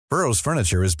Burrow's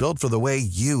furniture is built for the way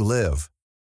you live.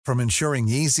 From ensuring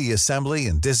easy assembly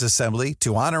and disassembly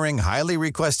to honoring highly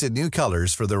requested new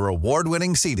colors for their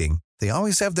award-winning seating, they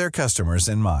always have their customers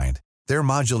in mind. Their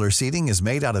modular seating is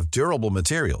made out of durable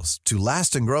materials to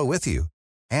last and grow with you.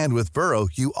 And with Burrow,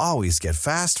 you always get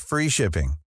fast, free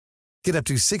shipping. Get up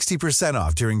to 60%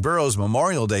 off during Burrow's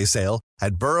Memorial Day sale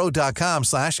at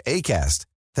burrow.com/ACAST.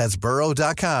 That's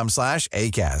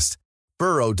burrow.com/ACAST.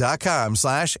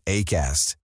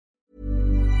 burrow.com/ACAST.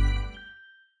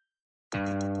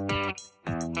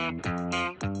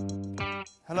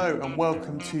 Hello and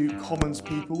welcome to Commons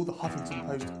People, the Huffington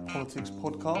Post Politics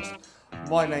podcast.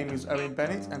 My name is Owen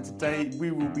Bennett and today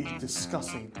we will be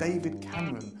discussing David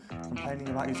Cameron complaining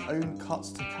about his own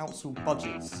cuts to council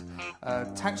budgets.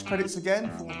 Tax credits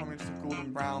again, former Prime Minister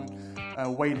Gordon Brown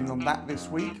wading on that this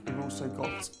week. We've also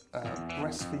got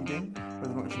breastfeeding,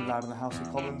 whether or not it's allowed in the House of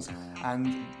Commons,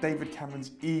 and David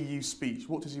Cameron's EU speech.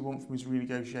 What does he want from his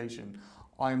renegotiation?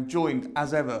 I am joined,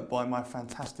 as ever, by my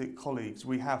fantastic colleagues.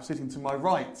 We have, sitting to my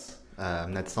right...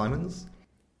 Ned Simons.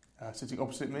 Sitting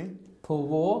opposite me... Paul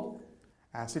Waugh.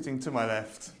 And sitting to my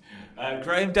left...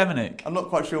 Graham Deminick. I'm not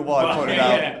quite sure why I pointed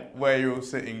out where you're all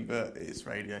sitting, but it's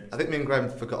radio. I think me and Graham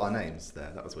forgot our names there.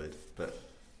 That was weird. But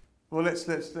well, let's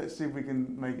see if we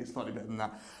can make it slightly better than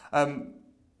that.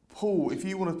 Paul, if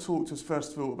you want to talk to us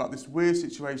first of all about this weird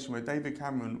situation where David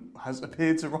Cameron has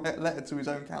appeared to write a letter to his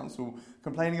own council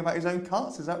complaining about his own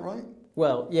cuts, is that right?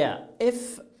 Well, yeah.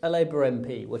 If a Labour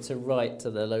MP were to write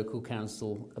to the local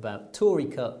council about Tory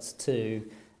cuts to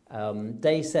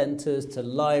day centres, to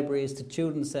libraries, to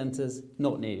children's centres,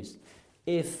 not news.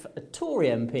 If a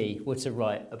Tory MP were to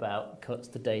write about cuts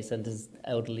to day centres,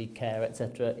 elderly care,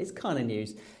 etc., it's kind of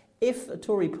news. If a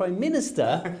Tory Prime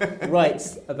Minister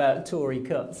writes about Tory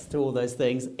cuts to all those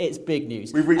things, it's big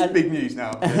news. We've reached big news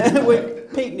now. We're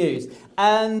peak news.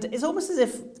 And it's almost as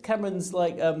if Cameron's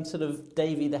like sort of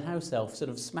Davy the house elf, sort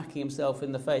of smacking himself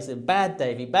in the face and bad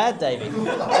Davy, bad Davy.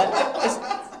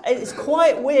 It's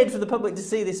quite weird for the public to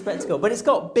see this spectacle, but it's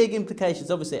got big implications,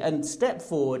 obviously. And step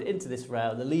forward into this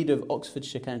row, the leader of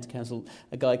Oxfordshire County Council,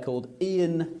 a guy called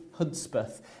Ian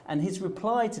Hudspeth. And his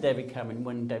reply to David Cameron,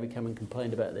 when David Cameron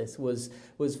complained about this, was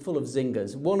full of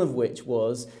zingers. One of which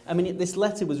was, this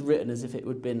letter was written as if it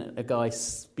would have been a guy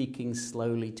speaking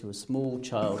slowly to a small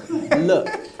child. Look,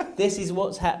 this is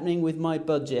what's happening with my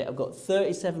budget. I've got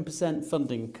 37%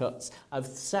 funding cuts. I've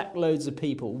sacked loads of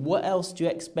people. What else do you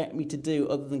expect me to do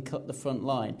other than cut the front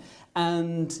line?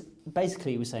 And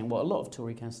basically he was saying what a lot of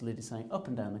Tory council leaders are saying up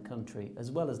and down the country,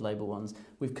 as well as Labour ones.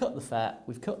 We've cut the fat,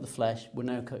 we've cut the flesh, we're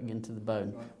now cutting into the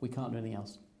bone. Right. We can't do anything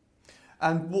else.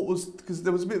 And because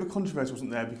there was a bit of a controversy,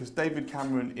 wasn't there? Because David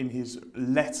Cameron, in his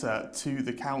letter to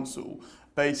the council,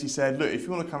 basically said, look, if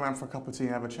you want to come around for a cup of tea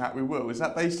and have a chat, we will. Is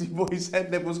that basically what he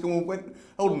said? Everyone's going,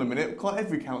 hold on a minute, quite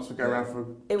every council go around for a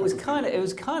It was kind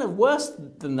of worse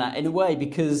than that in a way,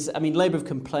 because, Labour have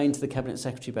complained to the Cabinet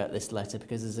Secretary about this letter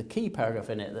because there's a key paragraph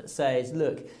in it that says,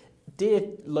 look, dear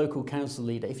local council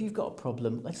leader, if you've got a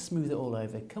problem, let's smooth it all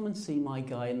over. Come and see my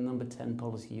guy in the number 10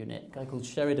 policy unit, a guy called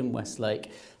Sheridan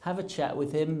Westlake. Have a chat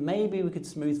with him. Maybe we could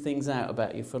smooth things out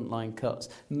about your frontline cuts.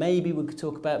 Maybe we could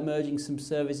talk about merging some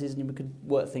services and we could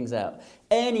work things out.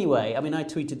 Anyway, I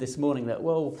tweeted this morning that,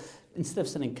 well, instead of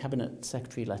sending Cabinet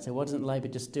Secretary letter, why doesn't Labour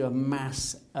just do a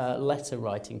mass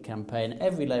letter-writing campaign?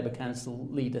 Every Labour council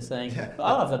leader saying,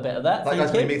 I'll have a bit of that,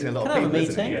 thank you. Meeting a lot Can of I have a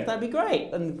people, meeting? Yeah. That'd be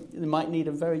great. And they might need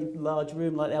a very large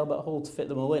room like the Albert Hall to fit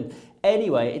them all in.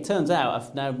 Anyway, it turns out,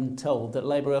 I've now been told, that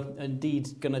Labour are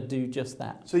indeed going to do just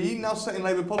that. So you now setting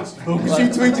Labour policy? Because you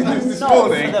tweeted this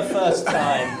morning. Not for the first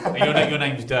time. Your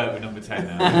name's Dirt with number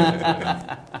 10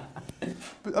 now.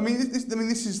 But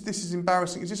this is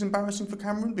embarrassing. Is this embarrassing for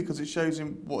Cameron because it shows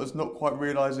him what is not quite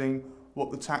realising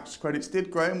what the tax credits did?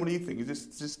 Graham, what do you think? Is this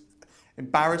just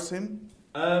embarrassing?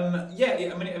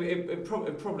 It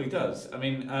probably does. But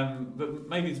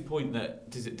maybe it's the point that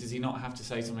does he not have to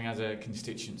say something as a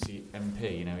constituency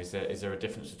MP? Is there a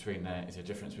difference between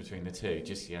the two?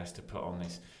 Just he has to put on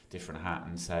this different hat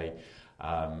and say,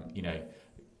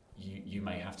 you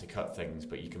may have to cut things,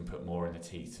 but you can put more in the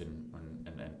teeth and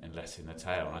less in the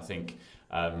tail. And I think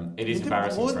it is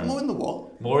embarrassing. More in the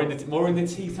what? More in the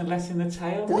teeth and less in the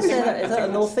tail. Is that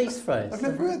a North East phrase? I've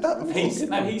never heard that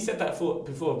before. He said that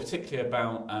before, particularly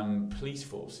about police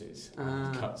forces,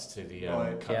 cuts to the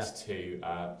kind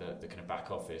of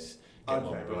back office, get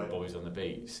more boys on the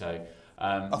beat. So.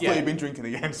 I thought you'd been drinking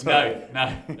again. So.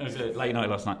 No, it was a late night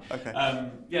last night. Okay. I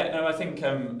think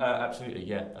absolutely.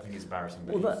 Yeah, I think it's embarrassing.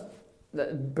 But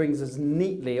that brings us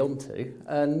neatly onto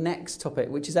next topic,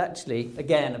 which is actually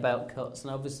again about cuts,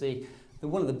 and obviously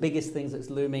one of the biggest things that's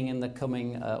looming in the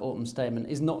coming autumn statement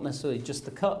is not necessarily just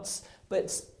the cuts, but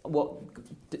it's what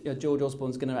George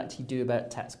Osborne's going to actually do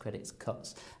about tax credits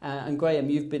cuts. And Graham,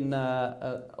 you've been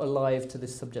alive to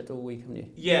this subject all week, haven't you?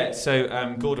 Yeah,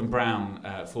 so Gordon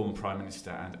Brown, former Prime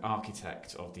Minister and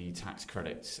architect of the tax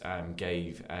credits,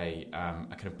 gave a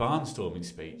kind of barnstorming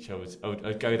speech.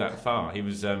 I'd go that far. He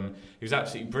was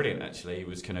absolutely brilliant, actually. He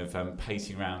was kind of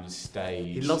pacing around the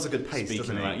stage. He loves a good pace,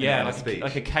 doesn't he?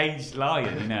 Like a caged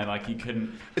lion, like he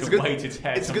couldn't wait to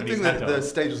tear It's a good somebody's thing head that the off.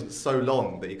 stage wasn't so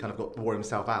long that he kind of wore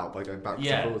himself out by going backwards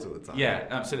and forwards all the time. Yeah,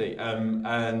 absolutely.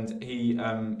 And he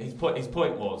his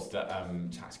point was that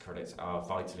tax credits are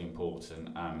vitally important,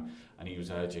 and he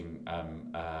was urging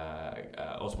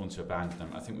Osborne to abandon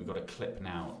them. I think we've got a clip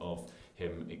now of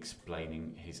him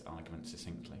explaining his argument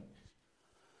succinctly.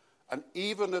 And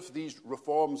even if these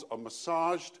reforms are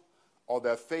massaged or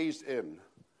they're phased in,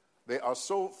 they are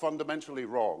so fundamentally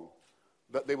wrong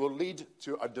that they will lead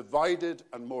to a divided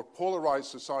and more polarised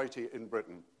society in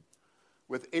Britain,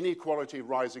 with inequality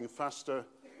rising faster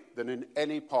than in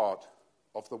any part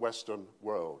of the Western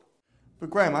world. But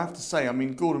Graham, I have to say, I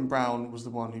mean, Gordon Brown was the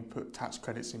one who put tax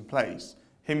credits in place.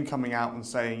 Him coming out and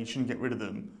saying you shouldn't get rid of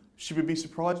them, should we be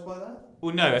surprised by that?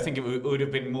 Well, no, I think it would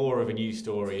have been more of a news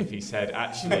story if he said,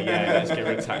 actually, let's get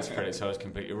rid of tax credits. I was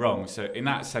completely wrong. So in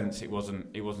that sense, it wasn't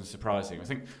surprising. I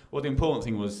think the important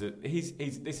thing was that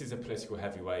this is a political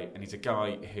heavyweight, and he's a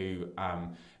guy who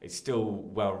is still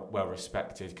well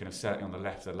respected, kind of certainly on the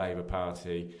left of the Labour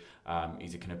Party.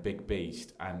 He's a kind of big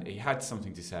beast, and he had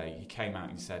something to say. He came out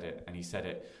and said it, and he said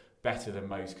it better than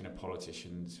most kind of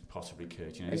politicians possibly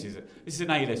could. This is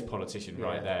an A-list politician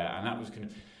right there, and that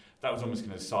was almost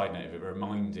kind of a side note of it,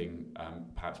 reminding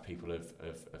perhaps people of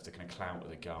the kind of clout of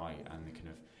the guy and the kind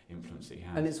of influence that he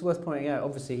had. And it's worth pointing out,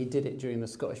 obviously, he did it during the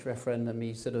Scottish referendum.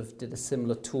 He sort of did a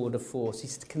similar tour de force. He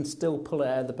can still pull it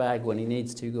out of the bag when he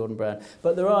needs to, Gordon Brown.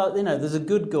 But there's a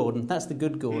good Gordon. That's the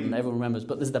good Gordon, everyone remembers.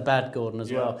 But there's the bad Gordon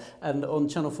as well. And on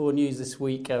Channel 4 News this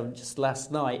week, just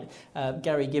last night,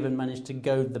 Gary Gibbon managed to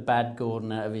goad the bad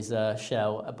Gordon out of his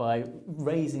shell by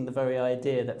raising the very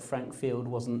idea that Frank Field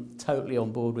wasn't totally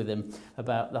on board with him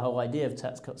about the whole idea of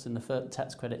tax cuts in the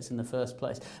tax credits in the first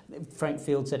place. Frank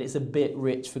Field said it's a bit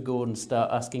rich for Gordon to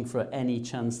start asking for any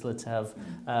chancellor to have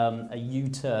a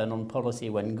U-turn on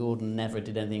policy when Gordon never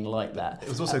did anything like that. It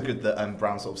was also good that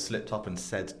Brown sort of slipped up and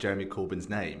said Jeremy Corbyn's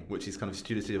name, which he's kind of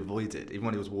studiously avoided. Even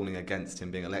when he was warning against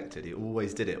him being elected, he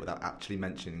always did it without actually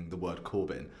mentioning the word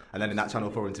Corbyn. And then in that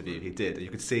Channel 4 interview, he did. And you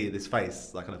could see this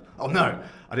face, like kind of, oh no,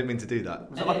 I didn't mean to do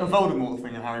that. Was it like a Voldemort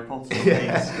thing in Harry Potter?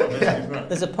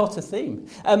 There's a Potter theme.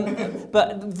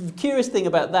 But the curious thing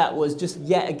about that was just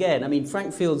yet again, I mean,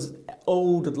 Frank Field's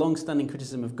old, long-standing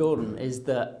criticism of Gordon is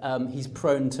that he's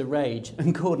prone to rage,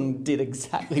 and Gordon did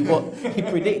exactly what he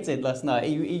predicted last night.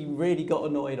 He really got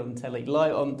annoyed on telly,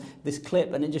 like on this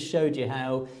clip, and it just showed you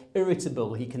how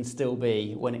irritable he can still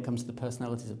be when it comes to the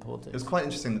personalities of politics. It was quite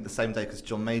interesting that the same day, because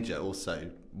John Major also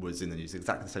was in the news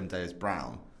exactly the same day as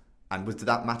Brown. And did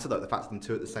that matter, like the fact of them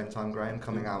two at the same time, Graham,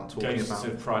 coming out and talking Ghosts about...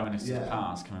 of Prime Minister's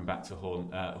past coming back to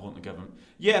haunt the government.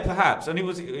 Yeah, perhaps. And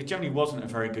it generally wasn't a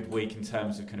very good week in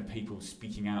terms of kind of people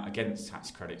speaking out against tax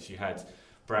credits. You had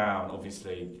Brown,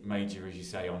 obviously, Major, as you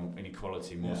say, on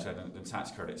inequality more so than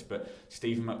tax credits. But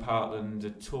Stephen McPartland, a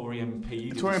Tory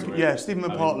MP... Stephen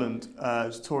McPartland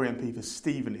is Tory MP for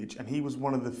Stevenage, and he was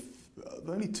one of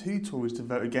the only two Tories to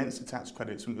vote against the tax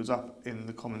credits when it was up in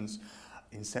the Commons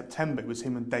in September. It was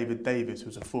him and David Davis, who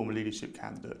was a former leadership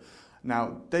candidate.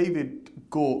 Now, David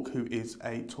Gauke, who is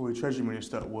a Tory Treasury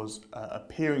Minister, was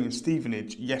appearing in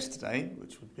Stevenage yesterday,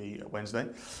 which would be Wednesday,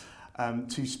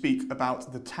 to speak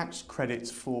about the tax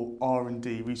credits for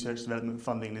R&D, research and development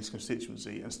funding in this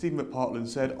constituency. And Stephen McPartland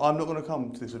said, I'm not going to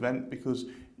come to this event because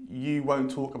you won't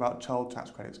talk about child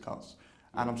tax credits cuts.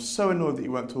 And I'm so annoyed that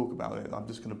you won't talk about it. I'm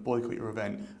just going to boycott your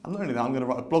event. And not only that, I'm going to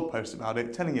write a blog post about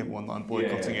it, telling everyone that I'm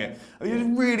boycotting it. I mean,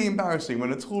 it's really embarrassing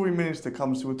when a Tory minister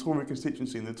comes to a Tory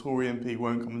constituency and the Tory MP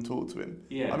won't come and talk to him.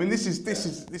 Yeah. I mean, this is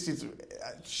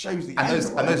shows the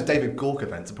and those David Gauke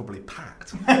events are probably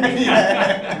packed. And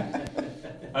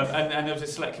there was a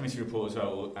select committee report as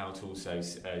well out also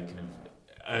kind of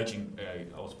urging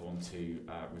Osborne to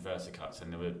reverse the cuts,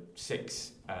 and there were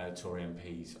 6 Tory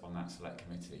MPs on that select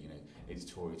committee. It's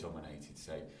Tory dominated,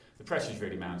 so the pressure's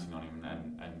really mounting on him,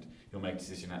 and he'll make a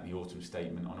decision at the autumn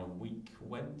statement on a week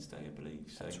Wednesday, I believe.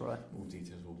 So that's right. All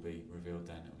details will be revealed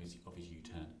then of his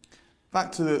U-turn.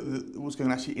 Back to what's going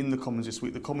on actually in the Commons this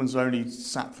week. The Commons are only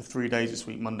sat for 3 days this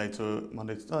week, 2 days,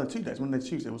 Monday to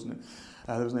Tuesday, wasn't it?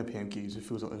 There was no PMQs. It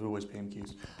feels like there's always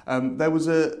PMQs.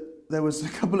 There was a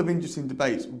couple of interesting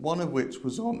debates, one of which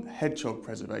was on hedgehog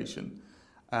preservation.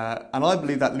 And I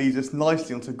believe that leads us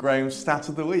nicely onto Graham's Stat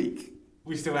of the Week.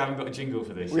 We still haven't got a jingle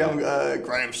for this. We haven't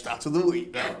Graham's Stat of the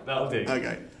Week. That'll do.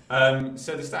 Okay.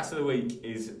 So the Stat of the Week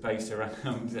is based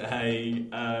around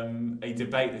a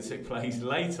debate that took place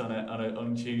late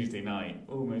on Tuesday night.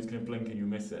 Almost going to blink and you'll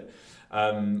miss it.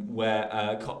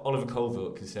 Where Oliver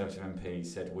Colville, Conservative MP,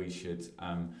 said we should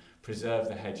preserve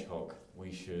the hedgehog.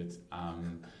 We should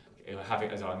have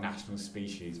it as our national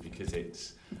species because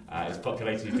its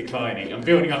population is declining. I'm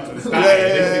building up to the stat.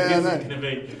 This is going to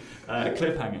be a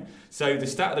cliffhanger. So the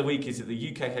stat of the week is that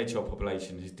the UK hedgehog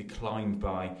population has declined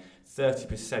by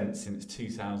 30% since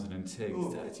 2002.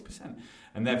 Ooh. 30%,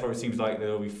 and therefore it seems like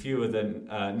there will be no fewer than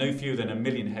 1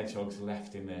 million hedgehogs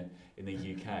left in the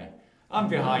UK. I'm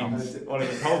behind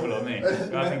Oliver Colville on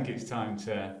this. I think it's time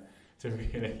to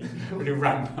really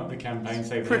ramp up the campaign.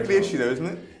 Prickly issue though, isn't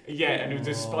it? Yeah, and it was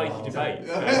a spiky debate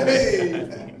I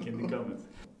think, in the Commons.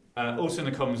 Also in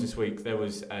the Commons this week, there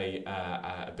was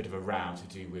a bit of a row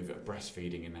to do with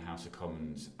breastfeeding in the House of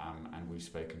Commons, and we've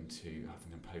spoken to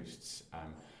Huffington Post's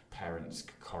parents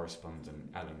correspondent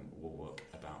Ellen Warwick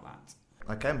about that.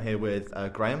 Okay, I'm here with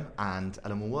Graham and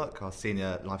Ellen Warwick, our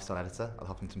senior lifestyle editor at the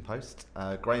Huffington Post.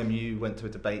 Graham, you went to a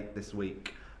debate this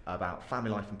week about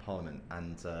family life in Parliament,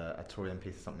 and a Tory MP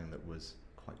said something that was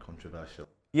quite controversial.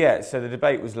 Yeah, so the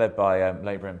debate was led by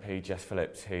Labour MP Jess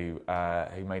Phillips, who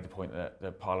made the point that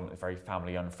the Parliament is very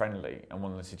family unfriendly, and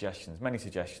one of the many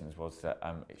suggestions, was that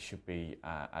it should be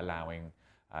allowing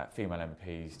female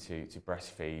MPs to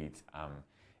breastfeed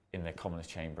in the Commons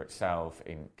chamber itself,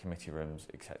 in committee rooms,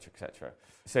 etc., etc.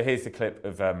 So here's the clip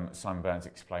of Simon Burns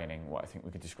explaining what I think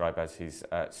we could describe as his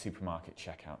supermarket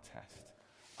checkout test.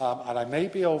 And I may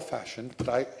be old-fashioned, but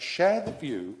I share the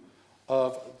view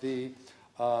of the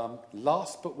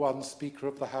last but one Speaker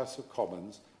of the House of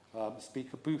Commons,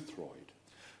 Speaker Boothroyd,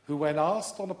 who, when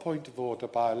asked on a point of order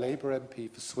by a Labour MP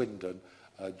for Swindon,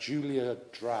 Julia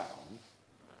Drown,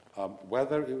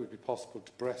 whether it would be possible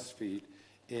to breastfeed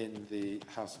in the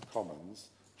House of Commons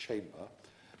chamber,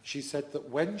 she said that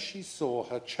when she saw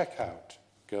her checkout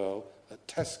girl at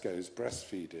Tesco's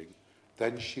breastfeeding,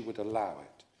 then she would allow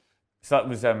it. So that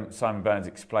was Simon Burns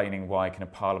explaining why kind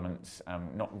of Parliament's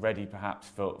not ready perhaps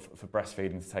for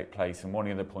breastfeeding to take place, and one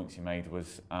of the other points he made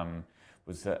was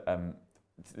that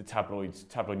the tabloid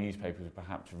newspapers would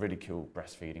perhaps ridicule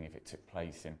breastfeeding if it took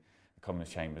place in the Commons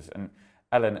chambers. And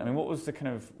Ellen, I mean, what was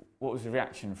the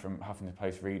reaction from Huffington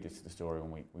Post readers to the story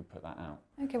when we put that out?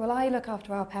 Okay, well, I look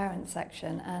after our parents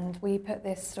section, and we put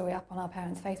this story up on our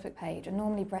parents' Facebook page, and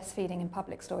normally breastfeeding in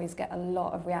public stories get a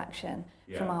lot of reaction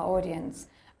from our audience,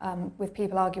 with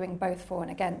people arguing both for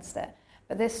and against it.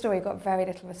 But this story got very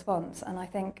little response, and I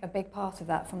think a big part of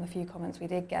that from the few comments we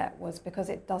did get was because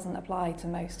it doesn't apply to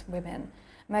most women.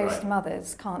 Most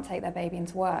mothers can't take their baby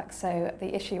into work, so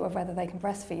the issue of whether they can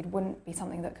breastfeed wouldn't be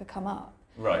something that could come up.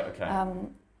 Right, okay.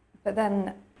 But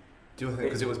then... Do you think,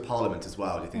 because it was Parliament as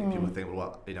well, do you think people think,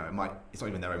 well, you know, it's not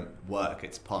even their own work,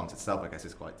 it's Parliament itself, I guess,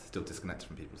 is quite still disconnected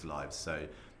from people's lives, so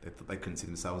they couldn't see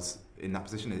themselves in that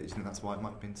position? Do you think that's why it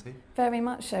might have been too? Very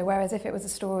much so, whereas if it was a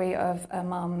story of a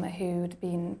mum who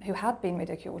had been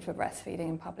ridiculed for breastfeeding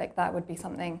in public, that would be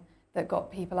something that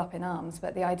got people up in arms.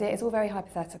 But the idea is all very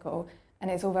hypothetical, and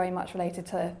it's all very much related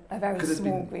to a very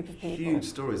small group of people. Huge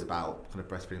stories about kind of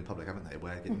breastfeeding in public, haven't they,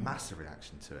 where you get massive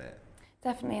reaction to it.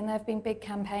 Definitely, and there have been big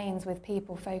campaigns with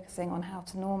people focusing on how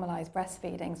to normalise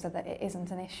breastfeeding so that it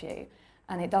isn't an issue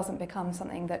and it doesn't become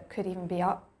something that could even be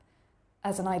up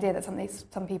as an idea that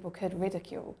some people could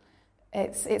ridicule.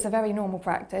 It's a very normal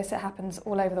practice. It happens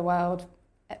all over the world,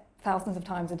 thousands of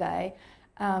times a day,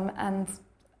 and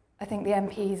I think the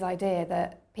MP's idea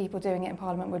that people doing it in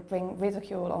Parliament would bring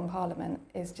ridicule on Parliament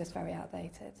is just very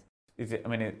outdated.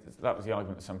 That was the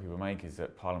argument that some people make, is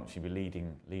that Parliament should be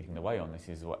leading the way on this.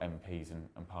 Is what MPs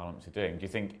and Parliaments are doing. Do you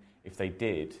think if they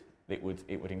did, it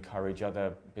would encourage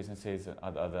other businesses,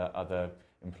 other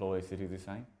employers to do the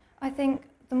same? I think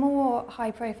the more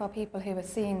high-profile people who are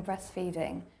seeing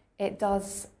breastfeeding, it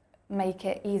does make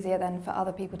it easier then for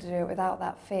other people to do it without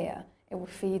that fear. It will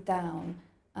feed down.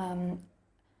 And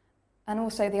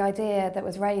also the idea that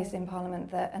was raised in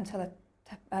Parliament that until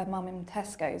a mum in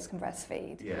Tesco's can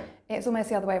breastfeed, it's almost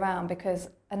the other way around, because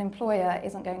an employer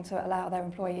isn't going to allow their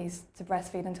employees to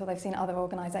breastfeed until they've seen other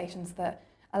organisations that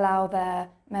allow their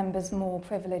members more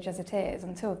privilege as it is.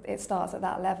 Until it starts at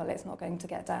that level, it's not going to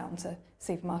get down to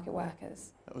supermarket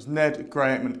workers. That was Ned,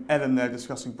 Graham and Ellen there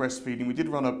discussing breastfeeding. We did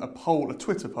run a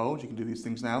Twitter poll, you can do these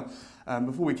things now,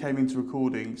 before we came into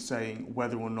recording, saying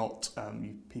whether or not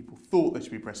people thought there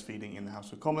should be breastfeeding in the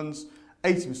House of Commons.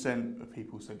 80% of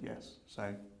people said yes,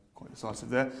 so quite decisive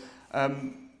there.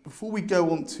 Before we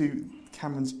go on to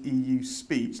Cameron's EU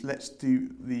speech, let's do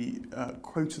the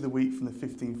quote of the week from the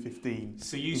 1515.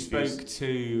 So you spoke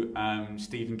to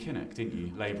Stephen Kinnock, didn't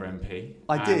you, Labour MP?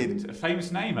 I did. A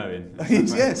famous name, Owen.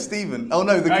 Yes, Stephen. Oh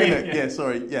no, the Kinnock. Yeah,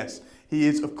 sorry. Yes, he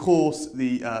is, of course,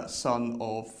 the son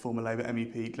of former Labour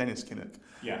MEP Glenys Kinnock.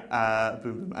 Yeah.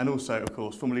 And also, of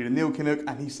course, former leader Neil Kinnock.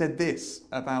 And he said this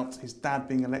about his dad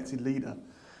being elected leader.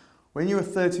 When you're a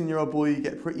 13-year-old boy, you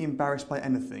get pretty embarrassed by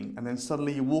anything, and then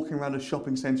suddenly you're walking around a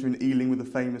shopping centre in Ealing with a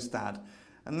famous dad,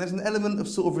 and there's an element of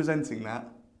sort of resenting that.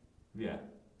 Yeah.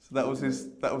 So that was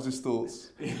his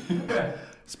thoughts.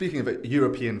 Speaking of a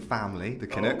European family, the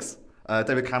Kinnocks,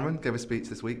 David Cameron gave a speech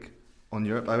this week on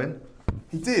Europe. Owen,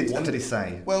 he did. What did he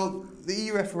say? Well, the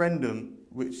EU referendum,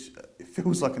 which it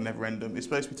feels like a never-endum, is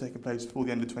supposed to be taking place before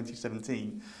the end of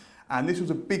 2017. And this was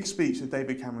a big speech that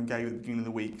David Cameron gave at the beginning of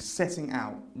the week, setting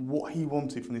out what he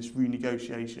wanted from this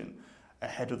renegotiation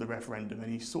ahead of the referendum. And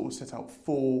he sort of set out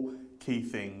 4 key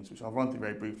things, which I'll run through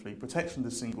very briefly. Protection of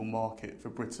the single market for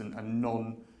Britain and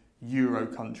non-Euro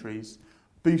countries,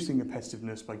 boosting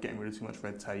competitiveness by getting rid of too much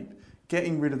red tape,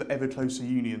 getting rid of ever closer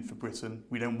union for Britain.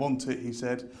 We don't want it, he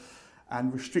said,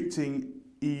 and restricting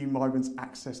EU migrants'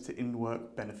 access to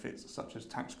in-work benefits, such as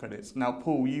tax credits. Now,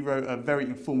 Paul, you wrote a very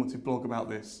informative blog about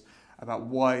this, about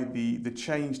why the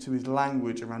change to his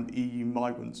language around EU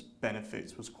migrants'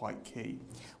 benefits was quite key.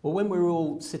 Well, when we were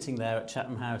all sitting there at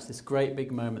Chatham House, this great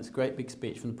big moment, this great big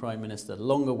speech from the Prime Minister,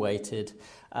 long awaited,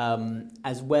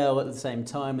 as well at the same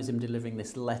time as him delivering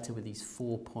this letter with these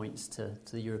 4 points to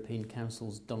the European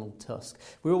Council's Donald Tusk.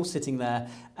 We were all sitting there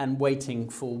and waiting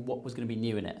for what was going to be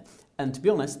new in it. And to be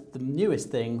honest, the newest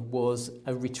thing was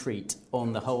a retreat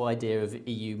on the whole idea of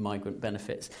EU migrant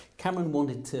benefits. Cameron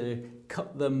wanted to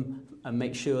cut them and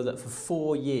make sure that for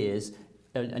 4 years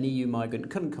an EU migrant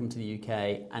couldn't come to the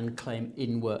UK and claim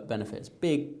in-work benefits.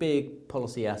 Big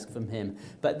policy ask from him.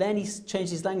 But then he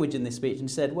changed his language in this speech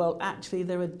and said, well, actually,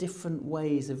 there are different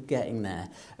ways of getting there.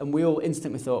 And we all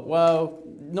instantly thought, well,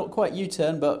 not quite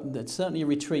U-turn, but there's certainly a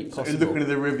retreat possible. So looking in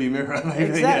the rearview mirror, maybe.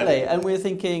 Exactly. Yeah. And we're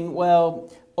thinking, well,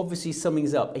 obviously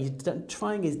something's up. He's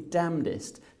trying his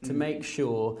damnedest to make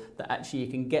sure that actually you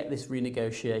can get this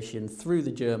renegotiation through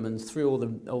the Germans, through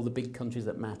all the big countries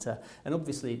that matter. And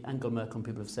obviously Angela Merkel and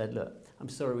people have said, look, I'm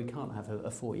sorry, we can't have a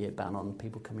 40-year ban on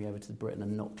people coming over to Britain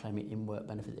and not claiming in-work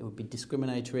benefits. It would be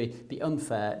discriminatory, be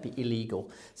unfair, be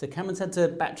illegal. So Cameron's had to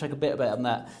backtrack a bit on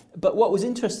that. But what was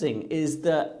interesting is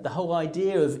that the whole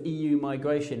idea of EU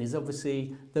migration is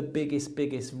obviously the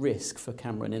biggest risk for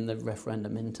Cameron in the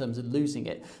referendum in terms of losing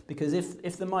it. Because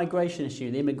if the migration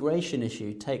issue, the immigration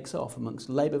issue takes off amongst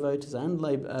Labour voters and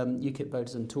UKIP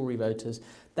voters and Tory voters,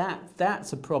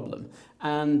 that's a problem.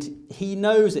 And he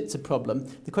knows it's a problem.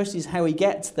 The question is how he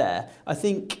gets there. I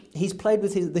think he's played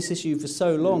with this issue for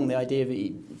so long, the idea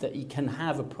that he can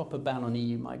have a proper ban on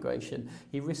EU migration.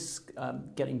 He risks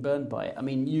getting burned by it. I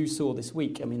mean, you saw this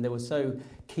week, they were so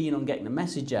keen on getting the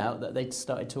message out that they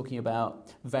started talking about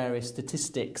various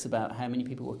statistics about how many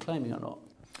people were claiming or not.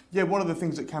 Yeah, one of the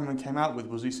things that Cameron came out with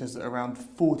was he says that around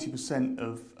 40%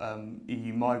 of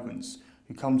EU migrants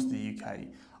who come to the UK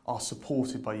are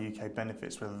supported by UK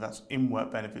benefits, whether that's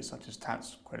in-work benefits such as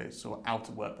tax credits or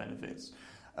out-of-work benefits.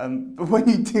 But when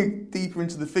you dig deeper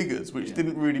into the figures, which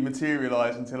didn't really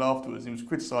materialise until afterwards, it was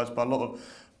criticised by a lot of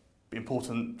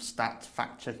important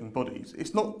fact-checking bodies,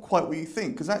 it's not quite what you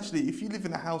think. Because actually, if you live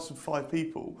in a house of 5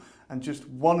 people and just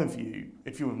one of you,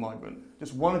 if you're a migrant,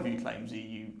 just one of you claims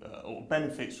EU or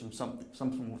benefits from some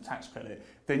form of tax credit,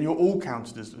 then you're all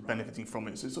counted as benefiting from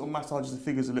it. So it sort of massages the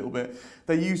figures a little bit.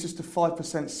 They use just a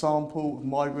 5% sample of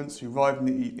migrants who arrive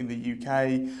in the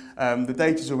UK. The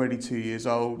data's already 2 years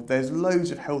old. There's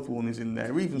loads of health warnings in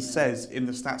there. It even says in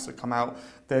the stats that come out,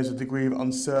 there's a degree of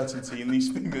uncertainty in these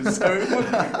figures. So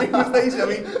it was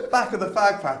basically, back of the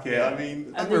fag packet.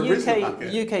 And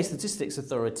the UK Statistics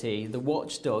Authority, the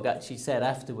watchdog, actually said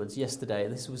afterwards, yesterday,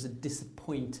 this was a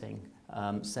disappointing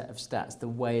set of stats, the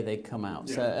way they come out.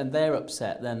 Yeah. So, and they're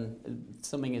upset, then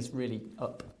something is really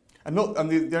up. And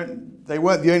they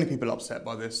weren't the only people upset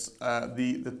by this.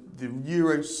 The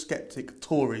Eurosceptic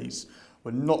Tories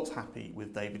were not happy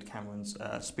with David Cameron's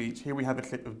speech. Here we have a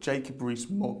clip of Jacob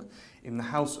Rees-Mogg in the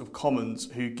House of Commons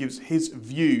who gives his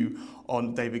view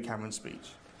on David Cameron's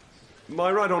speech.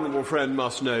 My right honourable friend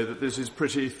must know that this is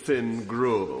pretty thin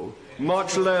gruel,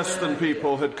 much less than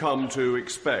people had come to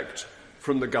expect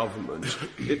from the government.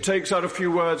 It takes out a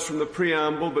few words from the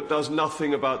preamble but does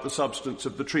nothing about the substance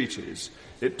of the treaties.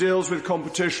 It deals with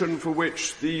competition for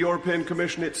which the European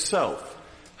Commission itself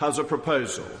has a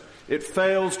proposal. It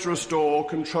fails to restore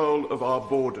control of our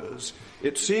borders.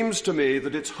 It seems to me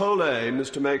that its whole aim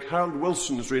is to make Harold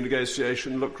Wilson's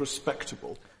renegotiation look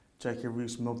respectable. Jacob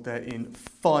Rees-Mogg there in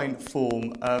fine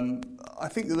form. I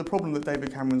think that the problem that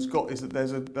David Cameron's got is that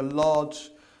there's a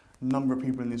large number of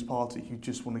people in this party who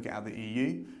just want to get out of the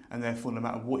EU, and therefore no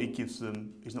matter what he gives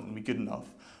them is not going to be good enough.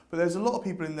 But there's a lot of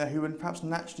people in there who are perhaps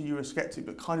naturally Eurosceptic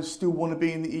but kind of still want to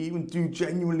be in the EU and do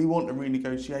genuinely want a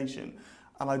renegotiation.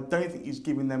 And I don't think he's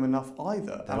giving them enough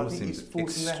either. They and all I think he's seemed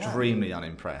forcing their hand. extremely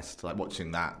unimpressed. Like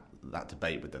watching that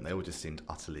debate with them, they all just seemed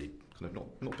utterly kind of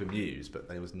not bemused, but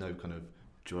there was no kind of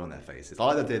joy on their faces. I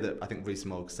like the idea that I think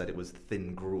Rees-Mogg said it was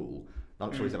thin gruel. I'm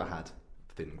not sure he's ever had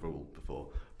thin gruel before,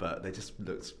 but they just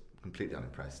looked completely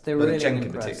unimpressed. They're but really Jenkin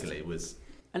unimpressed. particularly was.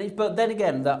 But then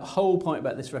again, that whole point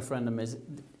about this referendum is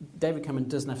David Cameron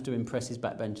doesn't have to impress his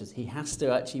backbenchers. He has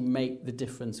to actually make the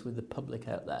difference with the public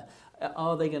out there.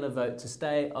 Are they going to vote to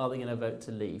stay? Are they going to vote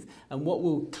to leave? And what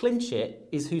will clinch it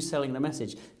is who's selling the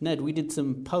message. Ned, we did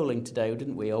some polling today,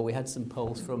 didn't we? Or we had some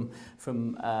polls from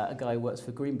a guy who works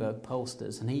for Greenberg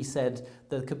Pollsters, and he said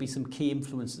there could be some key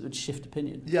influences that would shift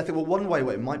opinion. Yeah, I think one way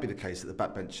where it might be the case that the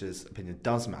backbenchers' opinion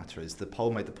does matter is the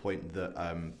poll made the point that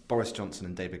Boris Johnson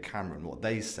and David Cameron, what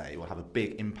they say, will have a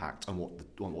big impact on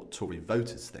what Tory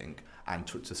voters think, and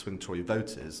to swing Tory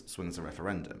voters swings a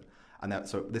referendum. And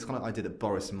so this kind of idea that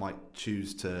Boris might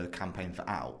choose to campaign for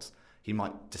out, he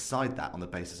might decide that on the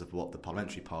basis of what the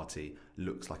parliamentary party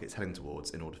looks like it's heading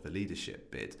towards in order for leadership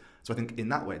bid. So I think in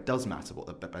that way it does matter what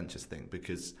the backbenchers think,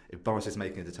 because if Boris is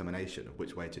making a determination of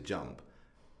which way to jump,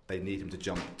 they need him to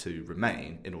jump to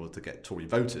Remain in order to get Tory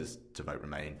voters to vote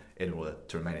Remain in order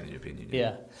to remain in the European Union.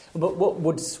 Yeah, but what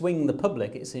would swing the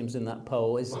public, it seems, in that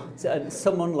poll is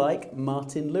someone like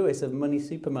Martin Lewis of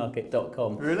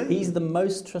MoneySupermarket.com. Really? He's the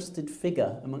most trusted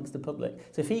figure amongst the public.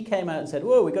 So if he came out and said,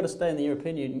 "Whoa, we've got to stay in the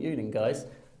European Union, guys,"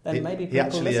 then maybe people he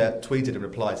actually listen. tweeted in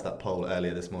reply to that poll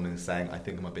earlier this morning saying, "I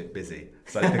think I'm a bit busy."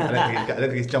 So I don't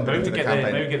think he's jumping into the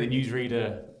campaign. Maybe get the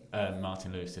newsreader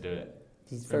Martin Lewis to do it.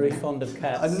 He's very fond of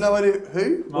cats. I have no idea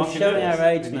who. We're showing our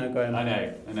age now, Graham. I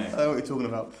know. I know what you're talking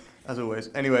about, as always.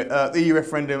 Anyway, the EU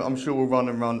referendum, I'm sure will run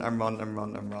and run and run and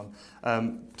run and run.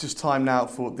 Just time now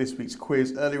for this week's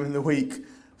quiz. Earlier in the week,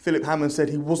 Philip Hammond said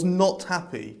he was not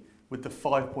happy with the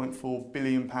 £5.4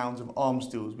 billion of arms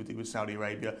deals we did with Saudi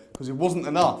Arabia because it wasn't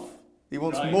enough. He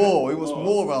wants more. He wants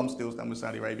more arms deals than with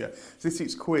Saudi Arabia. So this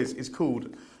week's quiz is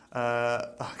called,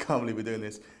 I can't believe we're doing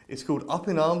this, it's called Up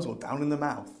in Arms or Down in the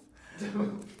Mouth.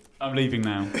 I'm leaving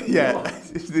now. Yeah,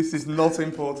 this is not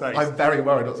in poor taste. I'm very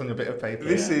worried what's on your bit of paper.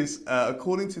 This is,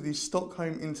 according to the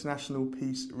Stockholm International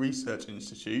Peace Research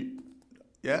Institute.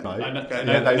 Yeah? Right. I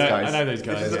know those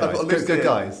guys. I've got a list Good here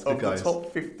guys. of the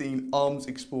top 15 arms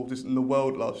exporters in the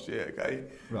world last year, okay?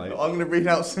 Right. Now, I'm going to read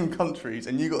out some countries,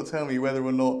 and you've got to tell me whether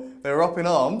or not they were up in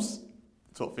arms,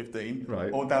 top 15,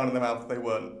 right, or down in the mouth, they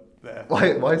weren't there.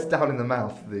 Why is down in the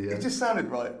mouth? It just sounded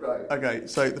right. Right. Okay,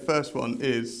 so the first one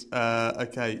is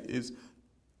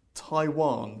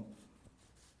Taiwan.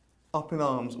 Up in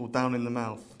arms or down in the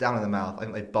mouth? Down in the mouth. I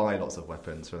think they buy lots of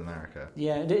weapons from America.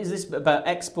 Yeah, is this about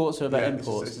exports or about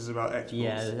imports? This is about exports.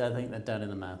 Yeah, I think they're down in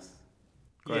the mouth.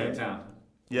 Great. Yeah, down.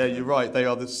 Yeah, you're right. They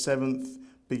are the 7th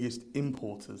biggest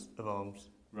importers of arms.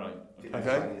 Right.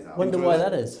 Okay. Wonder why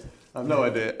that is. I have no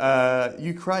idea.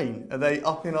 Ukraine, are they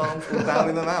up in arms or down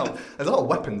in the mouth? There's a lot of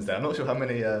weapons there. I'm not sure how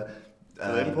many. Are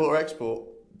they import or export?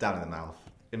 Down in the mouth.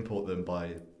 Import them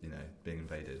by being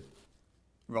invaded.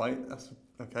 Right. That's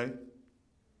okay.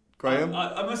 Graham,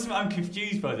 I must admit, I'm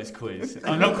confused by this quiz.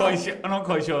 I'm not quite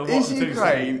sure. What is I'm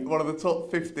Ukraine one of the top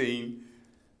 15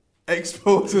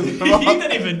 exporters of arms? You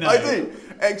don't even know. I do.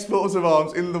 Exporters of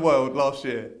arms in the world last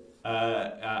year.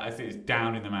 I think it's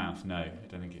down in the mouth. No, I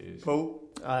don't think it is. Paul?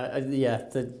 I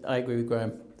agree with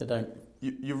Graham. They don't.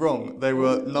 You're wrong. They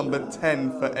were number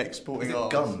 10 for exporting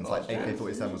arms. Guns, like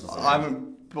AK-47s or something. I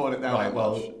haven't brought it down that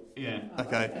much. Yeah.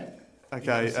 Okay.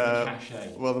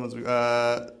 Well,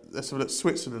 let's have a look.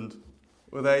 Switzerland.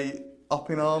 Were they up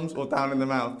in arms or down in the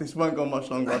mouth? This won't go on much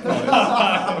longer, I promise.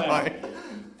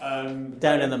 Right.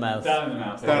 Down in the mouth. Down in the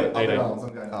mouth. Up in arms,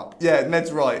 I'm going up. Yeah,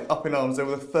 Ned's right. Up in arms. They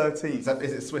were the 13th.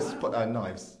 Is it Swiss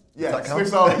knives? Yeah,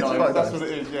 Swiss Army knives. That's what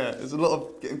it is, yeah. There's a lot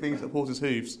of getting things at horses'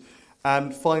 hooves.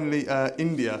 And finally,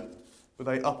 India. Were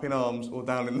they up in arms or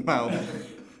down in the mouth?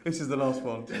 This is the last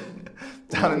one.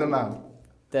 Down in the mouth.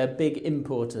 They're big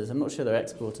importers. I'm not sure they're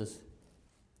exporters.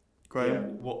 Graham? Yeah.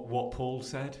 What Paul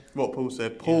said? What Paul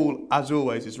said. Paul, as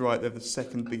always, is right. They're the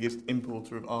second biggest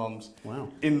importer of arms Wow.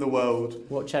 in the world.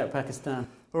 Watch out, Pakistan.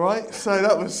 All right, so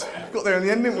that was, got there in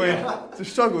the end, didn't we? It's a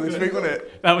struggle this week, wasn't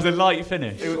it? That was a light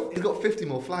finish. He's got 50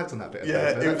 more flags on that bit.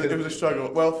 Yeah, it was a struggle.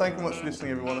 Well, thank you very much for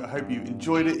listening, everyone. I hope you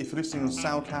enjoyed it. If you're listening on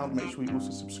SoundCloud, make sure you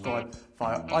also subscribe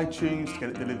via iTunes to get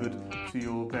it delivered to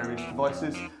your various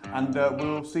devices. And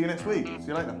we'll see you next week. See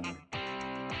you later.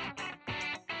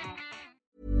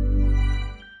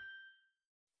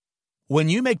 When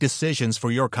you make decisions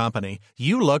for your company,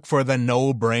 you look for the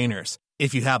no-brainers.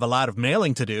 If you have a lot of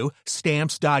mailing to do,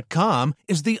 Stamps.com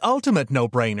is the ultimate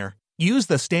no-brainer. Use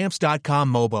the Stamps.com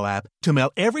mobile app to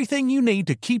mail everything you need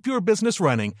to keep your business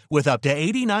running with up to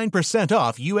 89%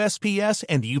 off USPS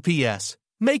and UPS.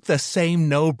 Make the same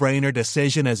no-brainer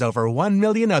decision as over 1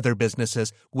 million other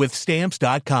businesses with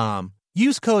Stamps.com.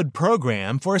 Use code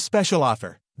PROGRAM for a special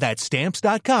offer. That's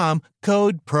Stamps.com,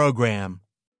 code PROGRAM.